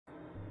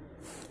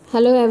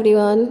Hello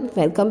everyone,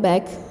 welcome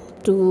back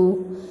to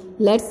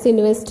Let's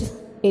Invest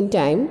in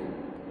Time.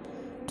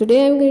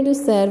 Today I am going to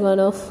share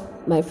one of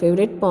my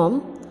favorite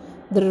poem,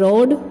 The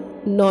Road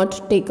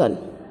Not Taken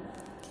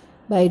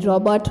by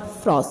Robert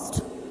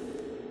Frost.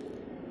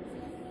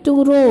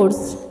 Two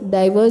roads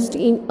diverged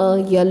in a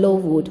yellow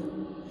wood,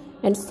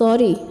 and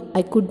sorry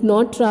I could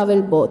not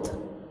travel both,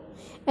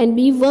 and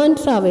be one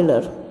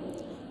traveler.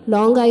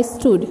 Long I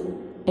stood,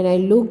 and I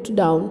looked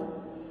down,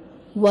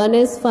 one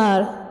as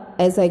far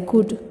as I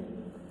could,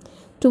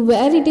 to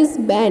where it is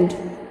bent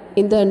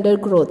in the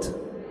undergrowth.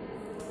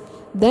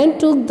 Then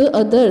took the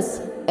others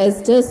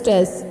as just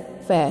as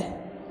fair,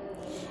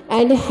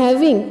 and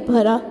having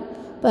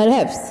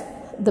perhaps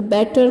the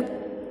better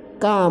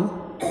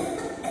calm,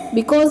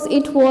 because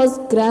it was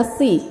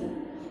grassy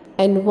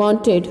and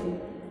wanted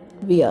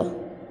wear.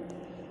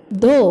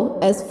 Though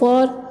as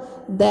for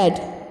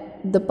that,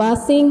 the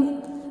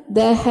passing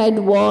there had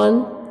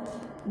worn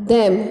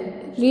them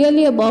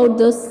really about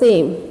the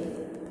same,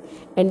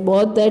 and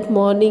both that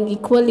morning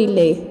equally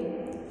lay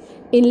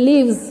in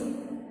leaves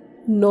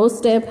no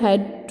step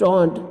had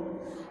trodden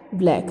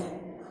black.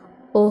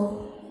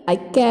 Oh, I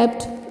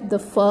kept the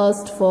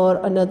first for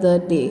another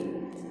day,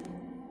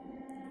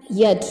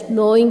 yet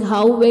knowing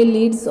how way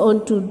leads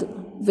on to the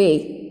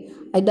way,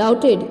 I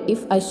doubted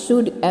if I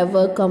should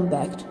ever come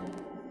back.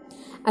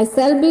 I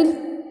shall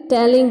be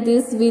telling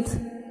this with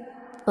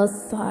a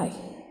sigh.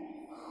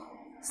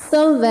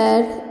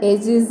 Somewhere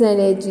ages and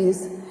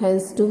ages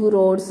hence two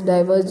roads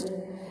diverged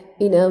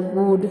in a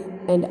wood,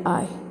 and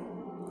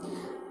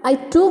I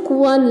took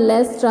one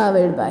less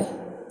travelled by.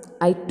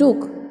 I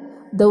took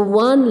the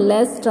one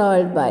less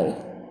travelled by,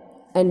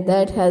 and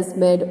that has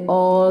made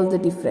all the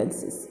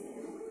differences.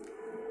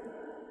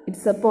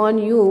 It's upon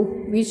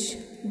you which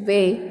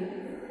way,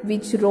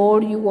 which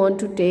road you want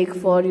to take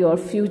for your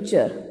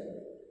future.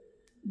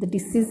 The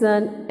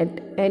decision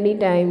at any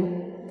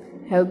time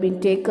have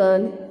been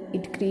taken.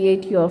 It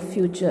create your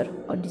future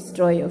or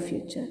destroy your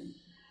future.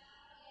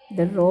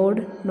 The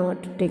road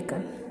not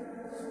taken.